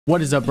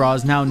What is up,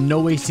 bros? Now, no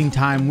wasting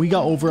time, we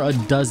got over a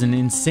dozen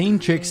insane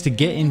tricks to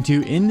get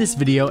into in this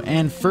video,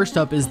 and first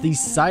up is the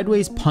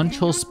sideways punch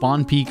hole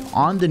spawn peek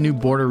on the new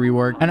border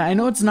rework. And I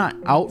know it's not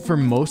out for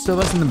most of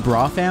us in the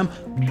Brah fam,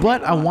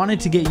 but I wanted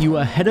to get you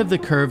ahead of the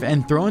curve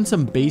and throw in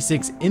some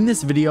basics in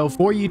this video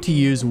for you to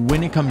use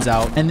when it comes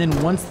out. And then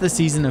once the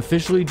season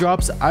officially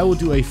drops, I will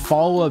do a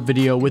follow-up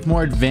video with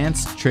more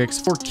advanced tricks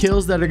for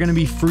kills that are going to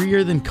be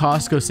freer than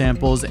Costco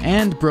samples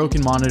and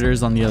broken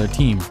monitors on the other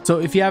team.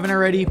 So if you haven't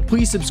already,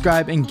 please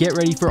subscribe and get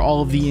ready for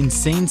all of the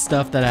insane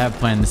stuff that I have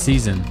planned this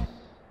season.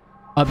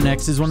 Up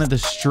next is one of the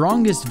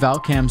strongest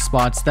Valcam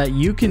spots that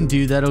you can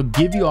do that'll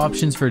give you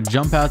options for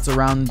jump outs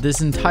around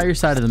this entire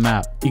side of the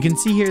map. You can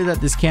see here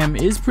that this cam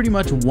is pretty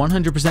much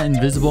 100%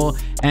 invisible,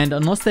 and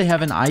unless they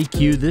have an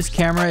IQ, this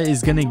camera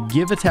is going to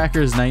give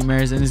attackers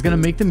nightmares and is going to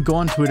make them go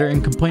on Twitter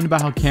and complain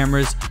about how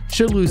cameras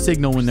should lose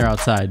signal when they're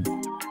outside.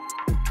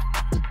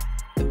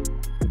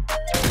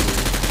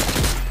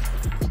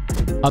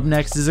 Up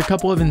next is a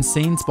couple of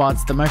insane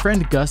spots that my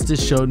friend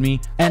Gustis showed me,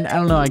 and I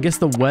don't know, I guess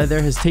the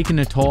weather has taken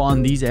a toll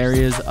on these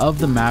areas of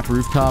the map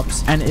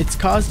rooftops, and it's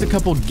caused a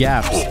couple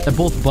gaps that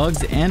both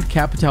bugs and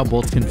Capital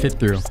bolts can fit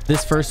through.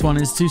 This first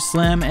one is to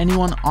slam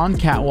anyone on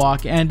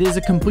catwalk and is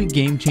a complete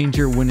game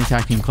changer when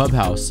attacking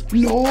Clubhouse.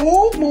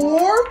 No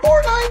more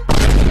Fortnite!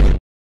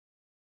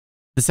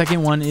 The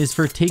second one is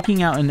for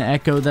taking out an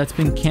Echo that's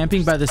been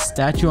camping by the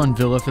statue on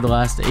Villa for the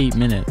last 8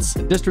 minutes.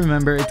 Just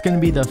remember, it's going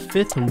to be the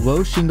 5th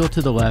low shingle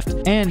to the left,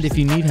 and if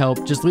you need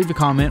help, just leave a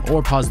comment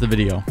or pause the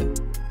video.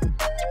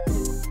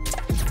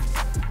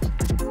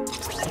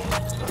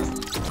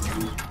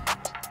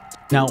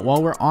 Now,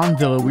 while we're on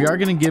Villa, we are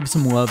going to give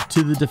some love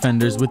to the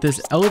defenders with this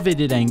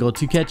elevated angle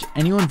to catch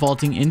anyone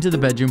vaulting into the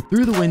bedroom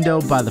through the window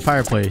by the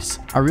fireplace.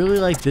 I really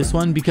like this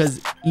one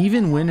because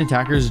even when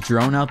attackers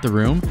drone out the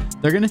room,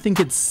 they're going to think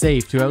it's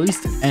safe to at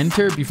least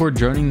enter before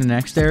droning the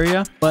next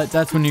area, but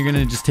that's when you're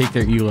going to just take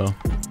their elo.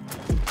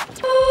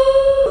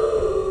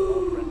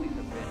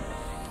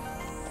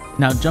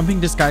 Now,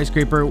 jumping to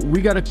Skyscraper, we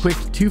got a quick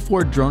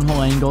 2-4 drone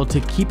hole angle to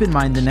keep in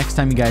mind the next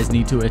time you guys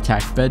need to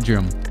attack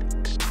bedroom.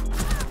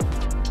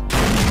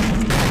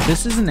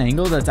 This is an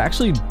angle that's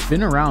actually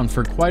been around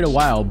for quite a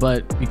while,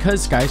 but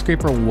because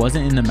Skyscraper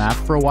wasn't in the map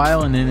for a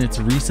while and then it's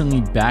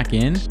recently back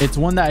in, it's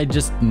one that I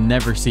just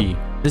never see.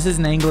 This is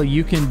an angle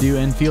you can do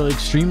and feel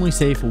extremely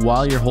safe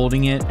while you're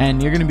holding it,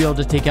 and you're going to be able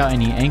to take out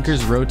any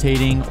anchors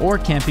rotating or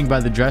camping by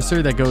the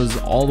dresser that goes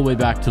all the way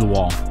back to the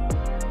wall.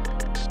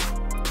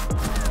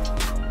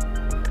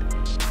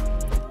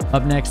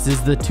 Up next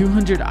is the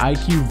 200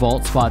 IQ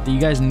vault spot that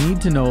you guys need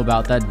to know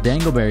about that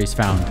Dangleberry's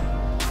found.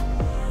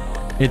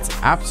 It's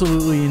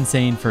absolutely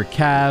insane for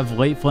cav,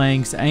 late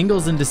flanks,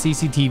 angles into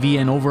CCTV,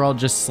 and overall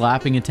just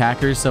slapping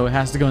attackers, so it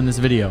has to go in this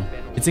video.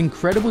 It's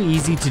incredibly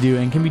easy to do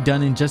and can be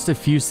done in just a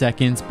few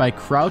seconds by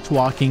crouch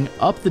walking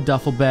up the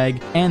duffel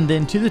bag and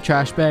then to the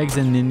trash bags,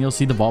 and then you'll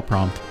see the vault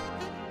prompt.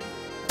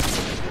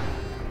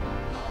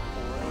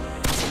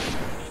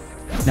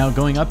 Now,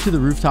 going up to the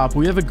rooftop,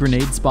 we have a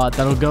grenade spot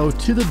that'll go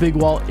to the big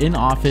wall in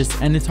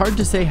office, and it's hard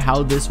to say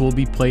how this will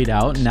be played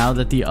out now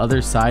that the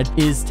other side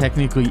is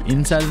technically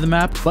inside of the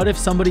map. But if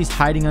somebody's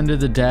hiding under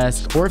the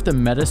desk, or if the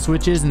meta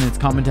switches and it's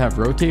common to have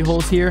rotate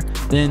holes here,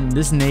 then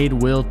this nade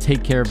will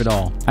take care of it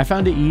all. I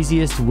found it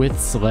easiest with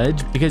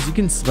sledge because you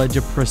can sledge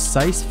a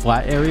precise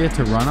flat area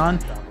to run on,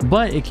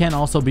 but it can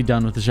also be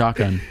done with a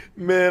shotgun.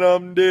 Man,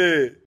 I'm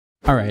dead.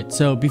 Alright,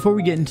 so before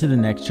we get into the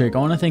next trick, I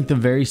want to thank the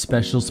very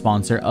special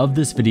sponsor of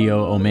this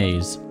video,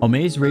 Omaze.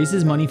 Omaze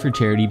raises money for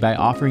charity by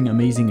offering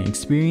amazing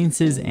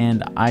experiences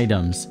and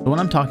items. So what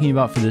I'm talking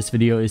about for this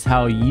video is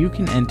how you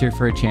can enter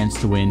for a chance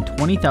to win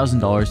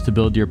 $20,000 to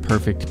build your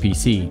perfect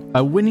PC.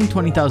 By winning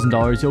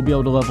 $20,000, you'll be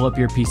able to level up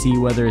your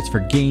PC, whether it's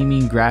for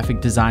gaming,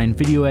 graphic design,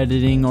 video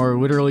editing, or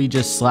literally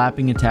just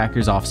slapping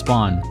attackers off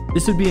spawn.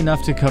 This would be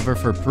enough to cover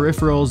for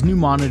peripherals, new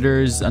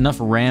monitors, enough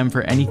RAM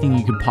for anything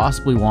you could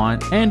possibly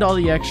want, and all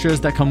the extras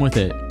that come with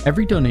it.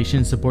 Every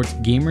donation supports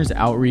Gamers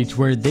Outreach,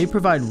 where they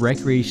provide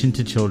recreation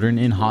to children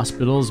in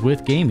hospitals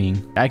with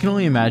gaming. I can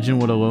only imagine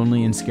what a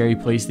lonely and scary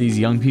place these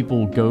young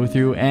people go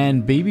through,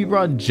 and baby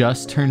Brah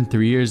just turned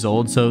 3 years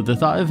old, so the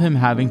thought of him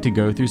having to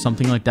go through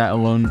something like that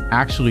alone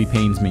actually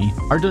pains me.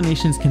 Our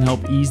donations can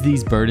help ease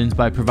these burdens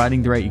by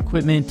providing the right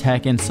equipment,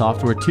 tech, and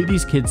software to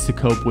these kids to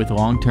cope with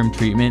long-term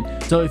treatment.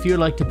 So if you would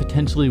like to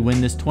potentially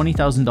win this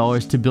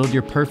 $20,000 to build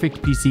your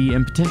perfect PC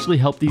and potentially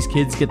help these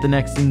kids get the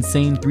next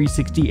insane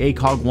 360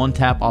 ACOG one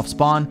tap off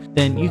spawn,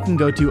 then you can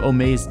go to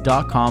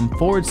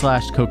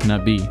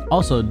omaze.com/coconutbee.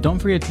 Also, don't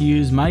forget to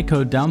use my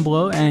code down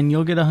below and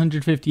you'll get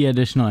 150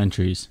 additional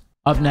entries.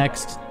 Up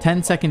next,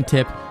 10-second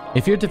tip.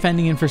 If you're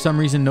defending and for some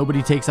reason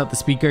nobody takes out the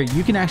speaker,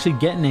 you can actually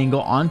get an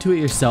angle onto it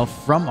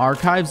yourself from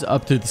archives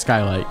up through the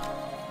skylight.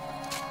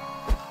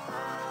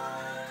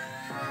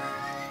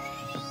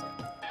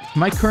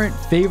 My current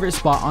favorite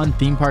spot on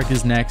theme park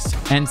is next,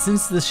 and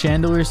since the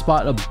chandelier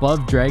spot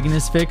above Dragon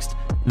is fixed,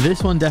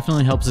 this one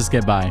definitely helps us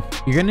get by.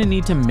 You're going to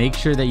need to make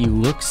sure that you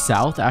look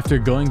south after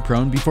going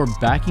prone before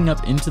backing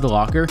up into the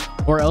locker,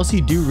 or else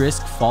you do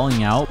risk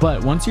falling out.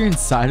 But once you're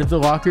inside of the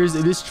lockers,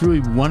 it is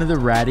truly one of the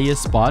rattiest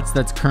spots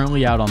that's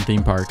currently out on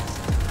theme park.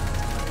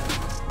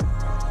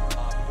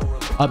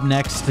 Up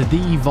next,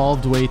 the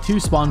evolved way to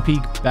Spawn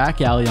Peak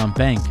back alley on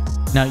Bank.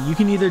 Now, you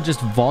can either just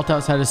vault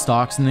outside of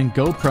stocks and then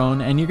go prone,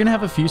 and you're going to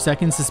have a few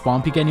seconds to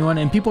spawn peek anyone,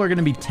 and people are going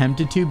to be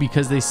tempted to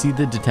because they see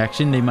the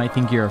detection. They might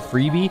think you're a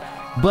freebie,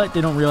 but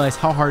they don't realize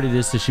how hard it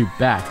is to shoot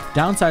back.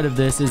 Downside of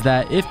this is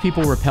that if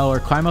people rappel or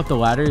climb up the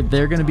ladder,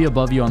 they're going to be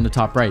above you on the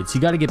top right, so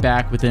you got to get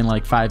back within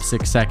like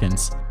 5-6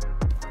 seconds.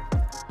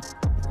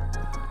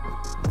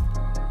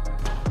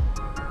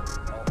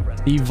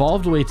 The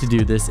evolved way to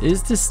do this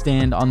is to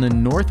stand on the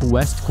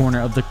northwest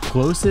corner of the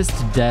closest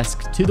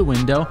desk to the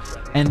window,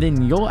 and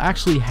then you'll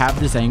actually have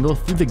this angle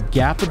through the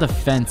gap of the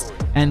fence,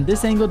 and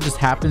this angle just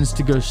happens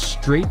to go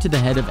straight to the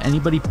head of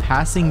anybody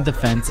passing the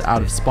fence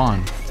out of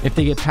spawn. If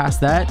they get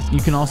past that, you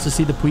can also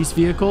see the police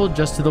vehicle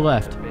just to the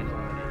left.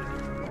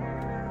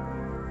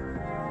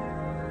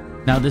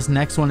 Now, this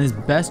next one is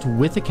best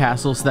with a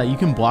castle so that you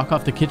can block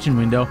off the kitchen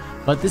window,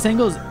 but this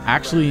angle is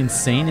actually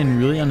insane and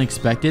really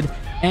unexpected,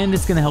 and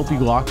it's going to help you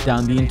lock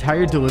down the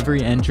entire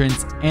delivery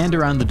entrance and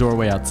around the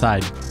doorway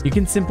outside. You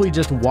can simply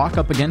just walk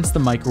up against the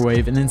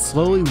microwave and then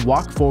slowly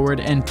walk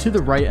forward and to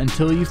the right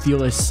until you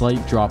feel a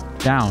slight drop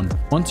down.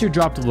 Once you're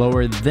dropped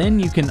lower, then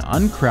you can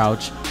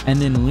uncrouch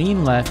and then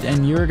lean left,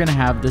 and you're going to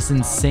have this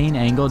insane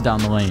angle down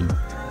the lane.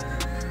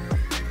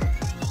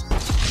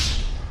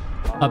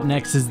 Up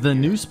next is the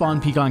new Spawn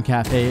Peak on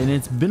Cafe, and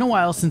it's been a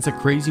while since a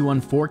crazy one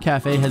for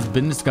Cafe has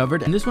been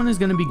discovered, and this one is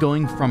going to be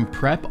going from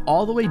prep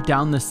all the way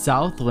down the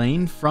south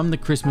lane from the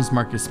Christmas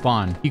market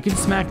spawn. You can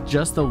smack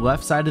just the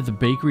left side of the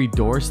bakery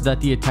door so that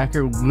the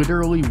attacker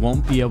literally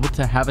won't be able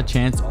to have a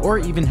chance or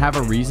even have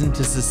a reason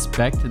to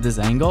suspect this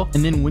angle,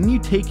 and then when you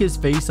take his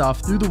face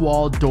off through the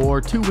wall, door,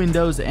 2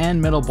 windows,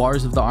 and metal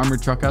bars of the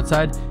armored truck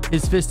outside,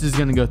 his fist is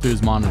going to go through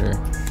his monitor.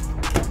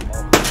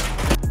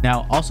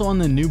 Now, also on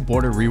the new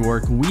border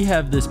rework, we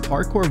have this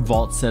parkour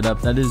vault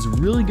setup that is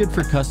really good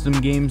for custom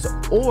games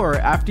or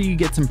after you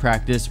get some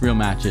practice, real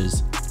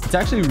matches. It's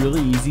actually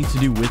really easy to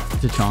do with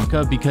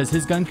Tachanka because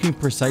his gun can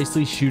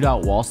precisely shoot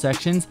out wall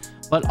sections,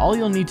 but all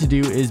you'll need to do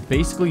is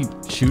basically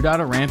shoot out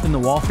a ramp in the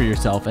wall for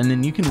yourself, and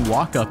then you can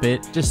walk up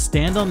it, just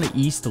stand on the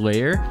east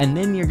layer, and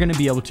then you're going to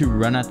be able to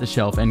run at the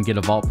shelf and get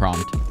a vault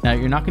prompt. Now,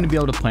 you're not going to be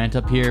able to plant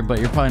up here, but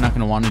you're probably not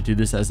going to want to do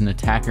this as an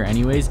attacker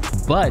anyways,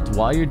 but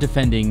while you're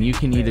defending, you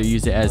can either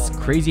use it as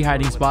crazy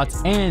hiding spots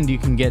and you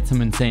can get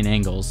some insane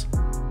angles.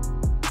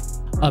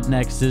 Up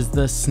next is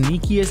the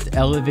sneakiest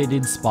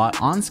elevated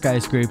spot on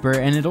Skyscraper,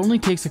 and it only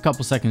takes a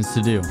couple seconds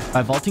to do.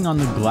 By vaulting on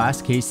the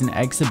glass case in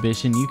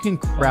Exhibition, you can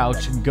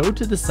crouch, go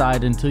to the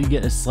side until you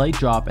get a slight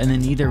drop, and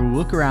then either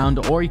look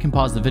around or you can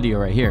pause the video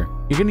right here.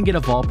 You're going to get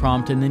a vault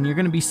prompt, and then you're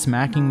going to be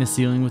smacking the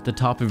ceiling with the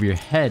top of your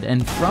head,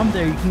 and from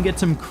there you can get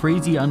some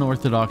crazy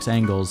unorthodox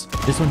angles.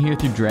 This one here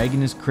through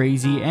Dragon is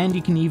crazy, and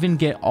you can even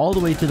get all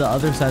the way to the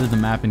other side of the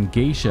map in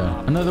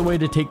Geisha. Another way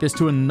to take this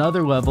to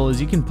another level is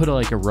you can put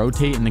like a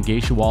rotate in the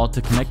Geisha wall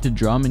to connect to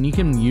drum, and you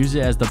can use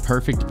it as the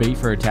perfect bait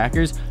for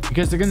attackers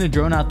because they're going to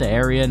drone out the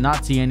area,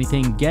 not see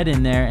anything, get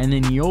in there, and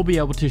then you'll be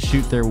able to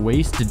shoot their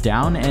waist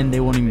down and they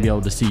won't even be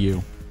able to see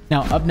you.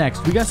 Now, up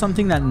next, we got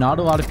something that not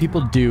a lot of people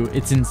do.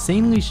 It's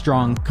insanely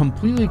strong,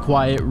 completely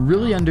quiet,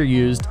 really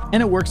underused,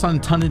 and it works on a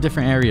ton of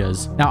different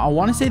areas. Now, I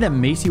want to say that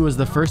Macy was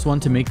the first one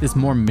to make this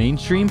more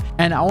mainstream,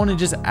 and I want to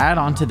just add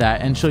on to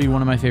that and show you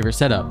one of my favorite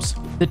setups.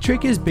 The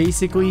trick is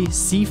basically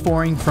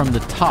C4ing from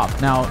the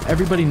top. Now,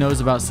 everybody knows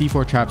about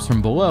C4 traps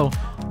from below,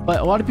 but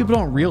a lot of people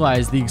don't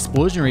realize the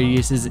explosion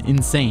radius is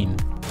insane.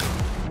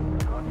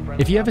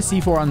 If you have a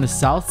C4 on the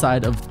south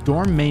side of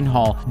Dorm Main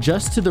Hall,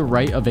 just to the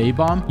right of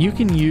A-Bomb, you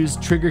can use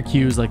trigger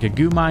cues like a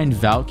Goo Mine,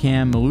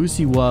 Valcam,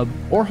 Melusi Wub,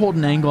 or hold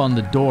an angle on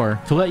the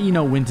door to let you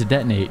know when to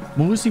detonate.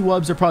 Melusi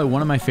Wubs are probably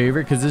one of my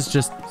favorite because it's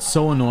just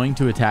so annoying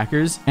to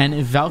attackers, and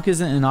if Valk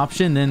isn't an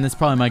option, then that's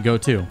probably my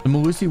go-to. The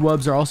Melusi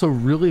Wubs are also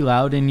really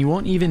loud, and you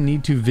won't even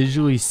need to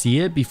visually see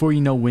it before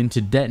you know when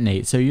to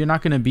detonate, so you're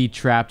not going to be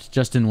trapped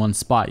just in one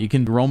spot. You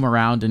can roam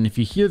around, and if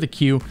you hear the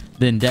cue,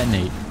 then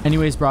detonate.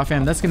 Anyways, Brah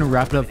fam, that's going to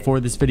wrap it up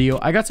for this video.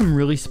 I got some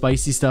really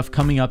spicy stuff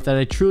coming up that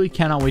I truly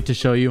cannot wait to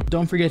show you.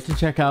 Don't forget to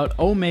check out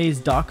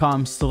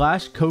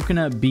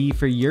omaze.com/coconutbee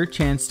for your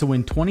chance to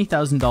win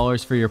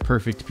 $20,000 for your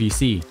perfect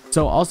PC.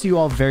 So I'll see you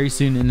all very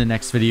soon in the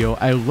next video.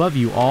 I love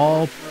you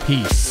all.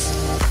 Peace.